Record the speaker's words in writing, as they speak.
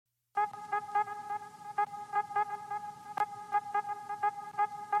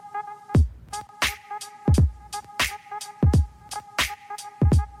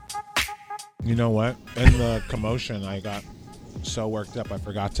You know what? In the commotion, I got so worked up, I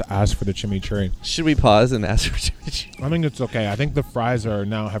forgot to ask for the chimichurri. Should we pause and ask for chimichurri? I think it's okay. I think the fries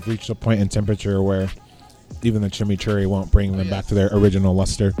have reached a point in temperature where even the chimichurri won't bring them back to their original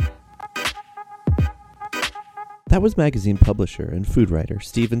luster. That was magazine publisher and food writer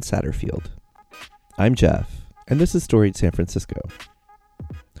Steven Satterfield. I'm Jeff, and this is Storied San Francisco.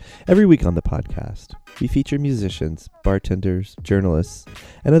 Every week on the podcast, we feature musicians, bartenders, journalists,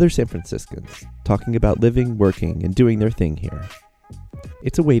 and other San Franciscans talking about living, working, and doing their thing here.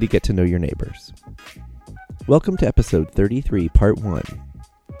 It's a way to get to know your neighbors. Welcome to episode 33, part 1.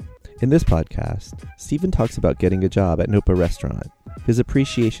 In this podcast, Steven talks about getting a job at Nopa Restaurant, his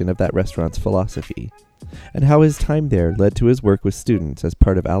appreciation of that restaurant's philosophy, and how his time there led to his work with students as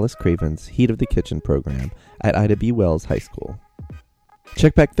part of Alice Craven's Heat of the Kitchen program at Ida B. Wells High School.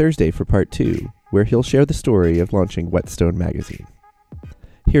 Check back Thursday for part 2, where he'll share the story of launching Whetstone magazine.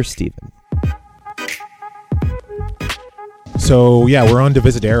 Here's Steven. So, we're on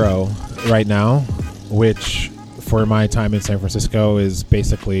Divisadero right now, which for my time in San Francisco is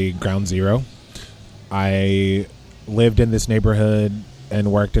basically ground zero. I lived in this neighborhood and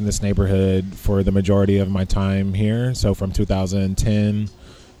worked in this neighborhood for the majority of my time here. So from 2010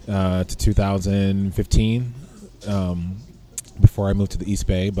 to 2015, before I moved to the East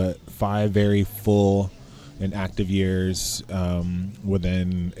Bay, but 5 very full and active years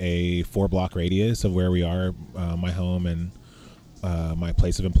within a 4-block radius of where we are, my home and my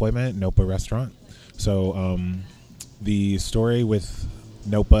place of employment, Nopa Restaurant. So the story with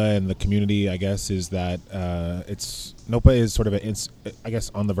Nopa and the community, I guess, is that Nopa is sort of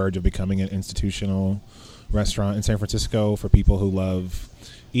on the verge of becoming an institutional restaurant in San Francisco for people who love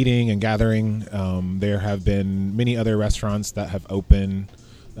eating and gathering. There have been many other restaurants that have opened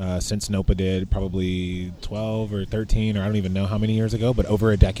since Nopa did, probably 12 or 13, or I don't even know how many years ago, but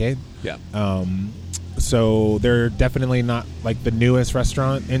over a decade. Yeah. So they're definitely not like the newest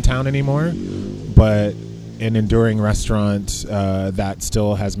restaurant in town anymore, but an enduring restaurant that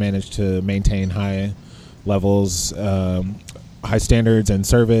still has managed to maintain high levels, high standards in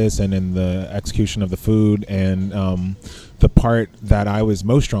service and in the execution of the food. And the part that I was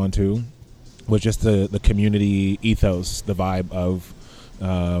most drawn to was just the community ethos, the vibe of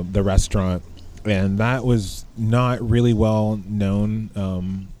the restaurant. And that was not really well known,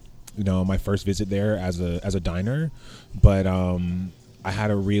 my first visit there as a diner, but I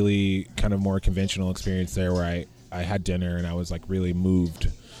had a really kind of more conventional experience there where I had dinner and I was like really moved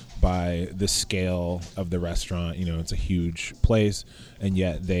by the scale of the restaurant. It's a huge place, and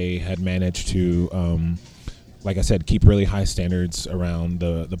yet they had managed to, like I said, keep really high standards around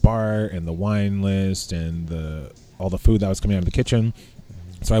the bar and the wine list and all the food that was coming out of the kitchen.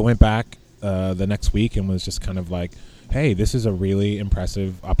 So I went back the next week and was just kind of like, hey, this is a really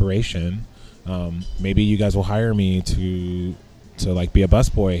impressive operation. Maybe you guys will hire me to like be a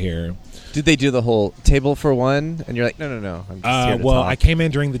busboy here. Did they do the whole table for one? And you're like, no. I'm just here to talk. I came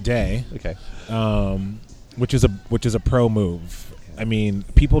in during the day. Okay. Which is a pro move. I mean,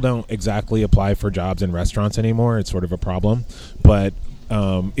 people don't exactly apply for jobs in restaurants anymore. It's sort of a problem. But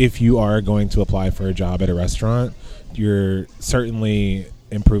if you are going to apply for a job at a restaurant, you're certainly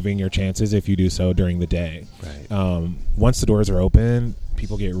improving your chances if you do so during the day. Right. Once the doors are open,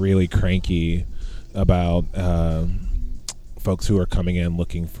 people get really cranky about folks who are coming in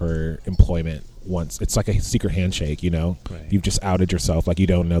looking for employment. Once it's like a secret handshake, right. You've just outed yourself like you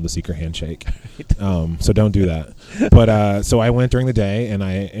don't know the secret handshake. Right. So don't do that. But so I went during the day and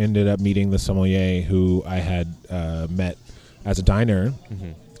I ended up meeting the sommelier who I had met as a diner.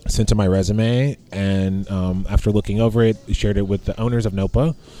 Mm-hmm. Sent him my resume, and after looking over it, shared it with the owners of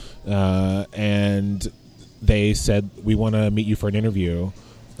Nopa, and they said, we want to meet you for an interview.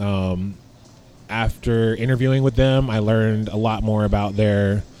 After interviewing with them, I learned a lot more about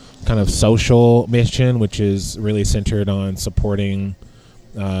their kind of social mission, which is really centered on supporting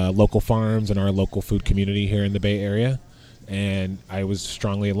local farms and our local food community here in the Bay Area. And I was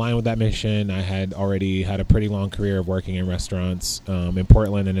strongly aligned with that mission. I had already had a pretty long career of working in restaurants in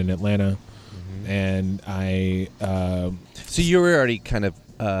Portland and in Atlanta. Mm-hmm. And I... so you were already kind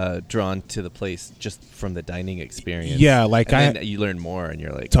of drawn to the place just from the dining experience. Yeah, then you learn more and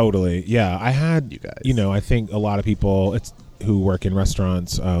you're like... Totally, yeah. I had, you guys. I think a lot of people who work in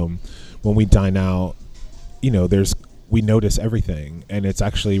restaurants, when we dine out, we notice everything, and it's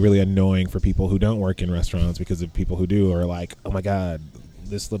actually really annoying for people who don't work in restaurants because of people who do are like, oh my God,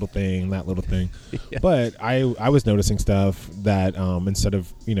 this little thing, that little thing. Yeah. But I was noticing stuff that instead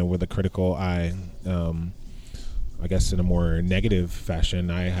of, with a critical eye, I guess in a more negative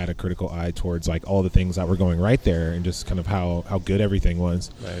fashion, I had a critical eye towards like all the things that were going right there and just kind of how good everything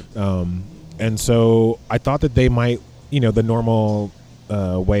was. Right. And so I thought that they might, the normal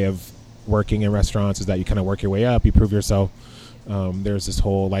way of working in restaurants is that you kind of work your way up, you prove yourself. There's this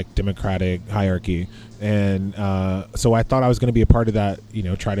whole like democratic hierarchy. And so I thought I was going to be a part of that,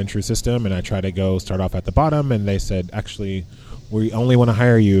 tried and true system. And I tried to go start off at the bottom. And they said, actually, we only want to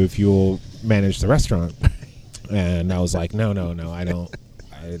hire you if you'll manage the restaurant. And I was like, no, I don't.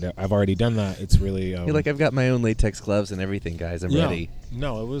 I've already done that. It's really... You're like, I've got my own latex gloves and everything, guys. I'm ready.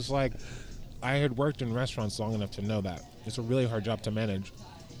 No, it was like, I had worked in restaurants long enough to know that. It's a really hard job to manage,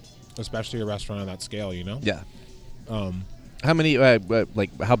 especially a restaurant on that scale, Yeah. How many,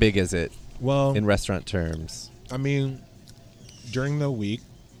 how big is it in restaurant terms? I mean, during the week,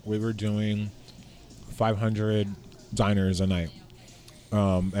 we were doing 500 diners a night.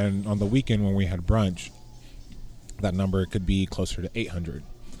 And on the weekend when we had brunch, that number could be closer to 800.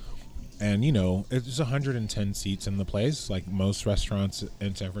 And, it's 110 seats in the place. Like most restaurants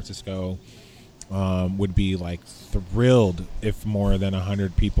in San Francisco would be like thrilled if more than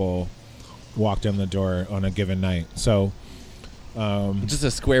 100 people walked in the door on a given night. So just a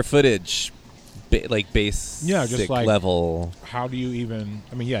square footage, base just like level. How do you even,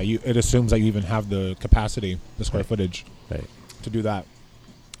 it assumes that you even have the capacity, the square footage to do that.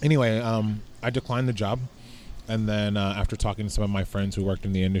 Anyway, I declined the job. And then after talking to some of my friends who worked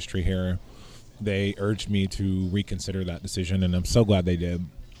in the industry here, they urged me to reconsider that decision, and I'm so glad they did.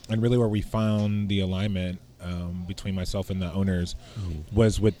 And really where we found the alignment between myself and the owners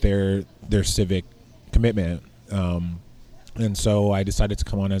was with their civic commitment. And so I decided to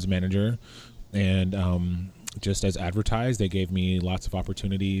come on as manager. And just as advertised, they gave me lots of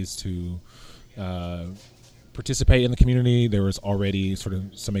opportunities to participate in the community. There was already sort of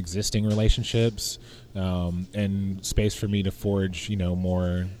some existing relationships and space for me to forge,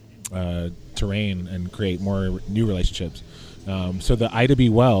 more terrain and create more new relationships. So the Ida B.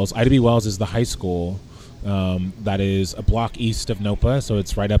 Wells is the high school that is a block east of NOPA. So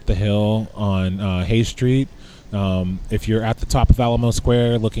it's right up the hill on Hayes Street. If you're at the top of Alamo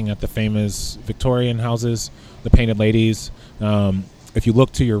Square looking at the famous Victorian houses, the Painted Ladies, if you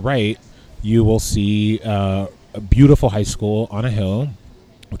look to your right, you will see a beautiful high school on a hill,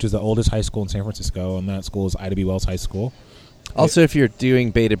 which is the oldest high school in San Francisco, and that school is Ida B. Wells High School. Also, if you're doing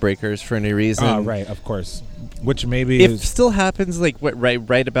beta breakers for any reason. Right, of course. Which maybe it still happens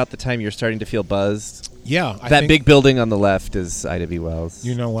right about the time you're starting to feel buzzed. Yeah. That big building on the left is Ida B. Wells.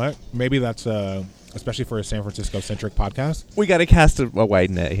 You know what? Maybe that's, especially for a San Francisco-centric podcast. We got to cast a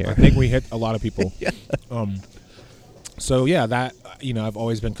wide net here. I think we hit a lot of people. Yeah. So, yeah, that, I've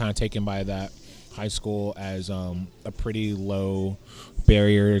always been kind of taken by that high school as a pretty low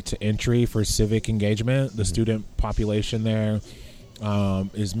barrier to entry for civic engagement. The student population there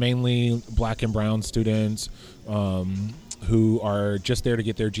is mainly black and brown students who are just there to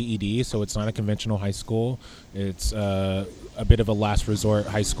get their GED. So it's not a conventional high school. It's a bit of a last resort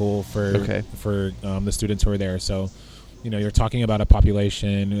high school for the students who are there. So, you're talking about a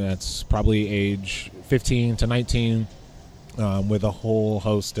population that's probably age 15 to 19 with a whole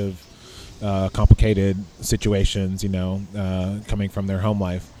host of complicated situations, coming from their home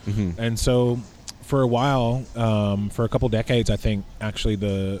life. Mm-hmm. And so for a while, for a couple decades, I think actually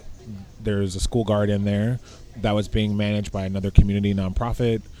there's a school garden there that was being managed by another community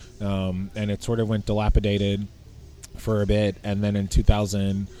nonprofit. And it sort of went dilapidated for a bit. And then in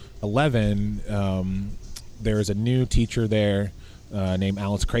 2011, there was a new teacher there named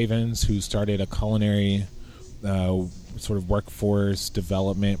Alice Cravens who started a culinary sort of workforce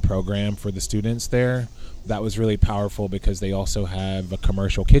development program for the students there. That was really powerful because they also have a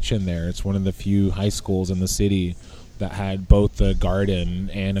commercial kitchen there. It's one of the few high schools in the city that had both a garden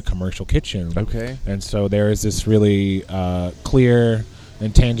and a commercial kitchen. Okay. And so there is this really clear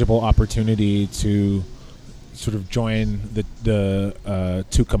and tangible opportunity to sort of join the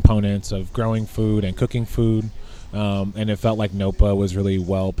two components of growing food and cooking food. And it felt like NOPA was really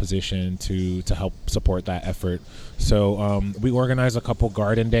well positioned to help support that effort. So we organized a couple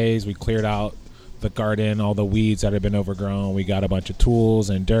garden days. We cleared out the garden, all the weeds that had been overgrown. We got a bunch of tools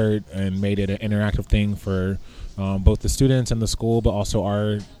and dirt and made it an interactive thing for both the students and the school, but also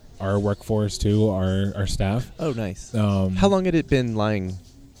our workforce too, our staff. Oh, nice. How long had it been lying?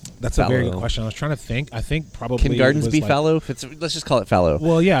 That's fallow? A very good question. I was trying to think. I think probably... Can gardens be fallow? Let's just call it fallow.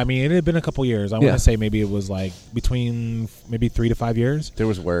 Well, yeah. I mean, it had been a couple years. I want to say maybe it was like between maybe 3 to 5 years. There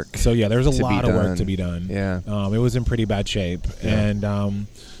was work. So, yeah, there was a lot of work to be done. Yeah. It was in pretty bad shape. Yeah. And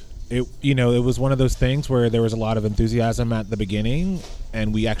it was one of those things where there was a lot of enthusiasm at the beginning,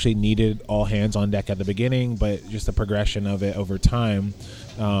 and we actually needed all hands on deck at the beginning, but just the progression of it over time,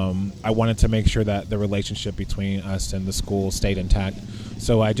 I wanted to make sure that the relationship between us and the school stayed intact.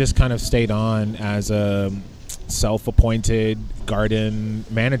 So I just kind of stayed on as a self-appointed garden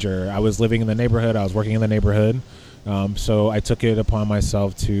manager. I was living in the neighborhood. I was working in the neighborhood. So I took it upon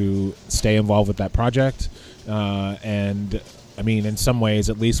myself to stay involved with that project. And I mean, in some ways,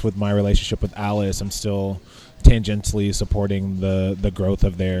 at least with my relationship with Alice, I'm still tangentially supporting the growth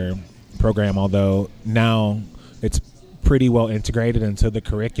of their program, although now it's pretty well integrated into the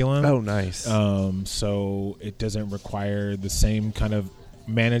curriculum. Oh, nice. So it doesn't require the same kind of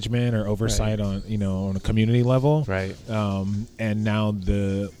management or oversight on a community level. Right. And now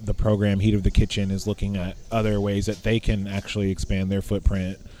the program Heat of the Kitchen is looking at other ways that they can actually expand their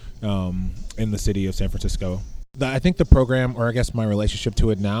footprint in the city of San Francisco. I think the program, or I guess my relationship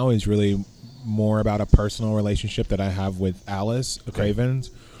to it now, is really more about a personal relationship that I have with Alice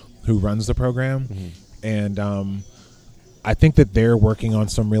Cravens, who runs the program. Mm-hmm. And I think that they're working on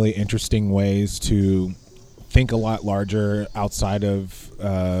some really interesting ways to think a lot larger outside of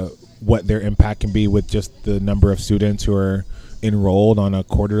what their impact can be with just the number of students who are enrolled on a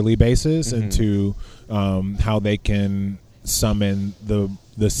quarterly basis, mm-hmm. into how they can summon the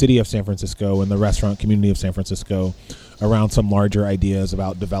city of San Francisco and the restaurant community of San Francisco around some larger ideas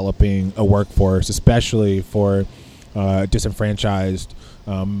about developing a workforce, especially for disenfranchised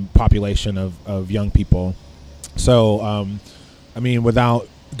population of young people. So, I mean, without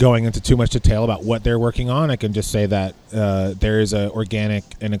going into too much detail about what they're working on, I can just say that there is an organic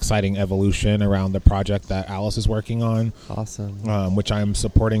and exciting evolution around the project that Alice is working on. Awesome. Which I'm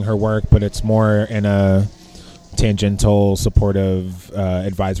supporting her work, but it's more in a tangential, supportive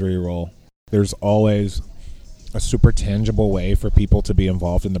advisory role. There's always a super tangible way for people to be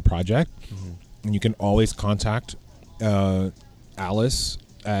involved in the project. Mm-hmm. And you can always contact Alice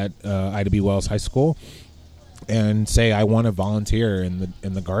at Ida B. Wells High School and say, I want to volunteer in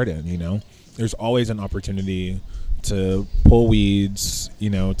the garden. There's always an opportunity to pull weeds,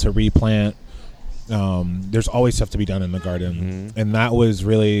 to replant. There's always stuff to be done in the garden. Mm-hmm. And that was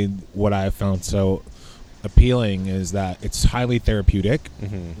really what I found so appealing, is that it's highly therapeutic.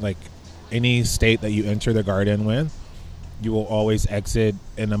 Mm-hmm. Like any state that you enter the garden with, you will always exit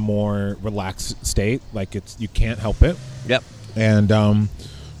in a more relaxed state. Like you can't help it. Yep. And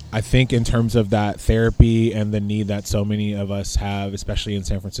I think in terms of that therapy and the need that so many of us have, especially in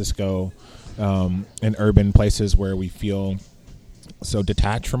San Francisco, in urban places where we feel so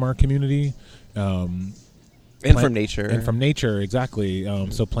detached from our community, and from nature, exactly.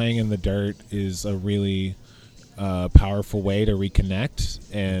 So playing in the dirt is a really powerful way to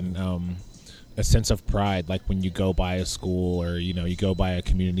reconnect, and a sense of pride. Like when you go by a school or you go by a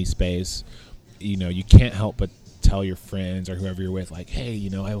community space, you can't help but tell your friends or whoever you're with, like, hey,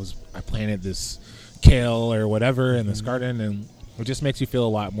 I planted this kale or whatever in this garden, and it just makes you feel a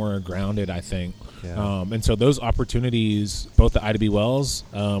lot more grounded, I think. Yeah. And so those opportunities, both at Ida B. Wells,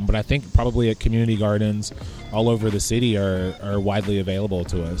 but I think probably at community gardens all over the city, are widely available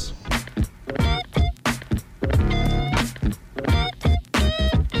to us.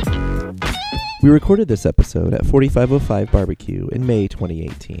 We recorded this episode at 4505 Barbecue in May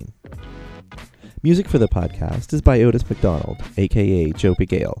 2018. Music for the podcast is by Otis McDonald, a.k.a. Joe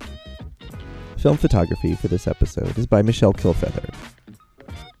Bigale. Film photography for this episode is by Michelle Kilfeather.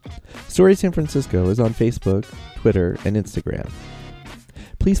 Story San Francisco is on Facebook, Twitter, and Instagram.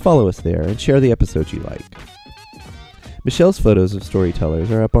 Please follow us there and share the episodes you like. Michelle's photos of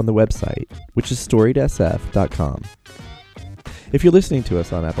storytellers are up on the website, which is storiedsf.com. If you're listening to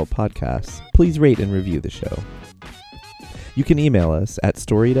us on Apple Podcasts, please rate and review the show. You can email us at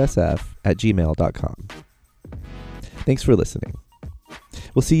storiedsf@gmail.com. Thanks for listening.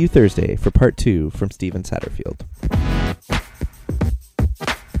 We'll see you Thursday for part 2 from Stephen Satterfield.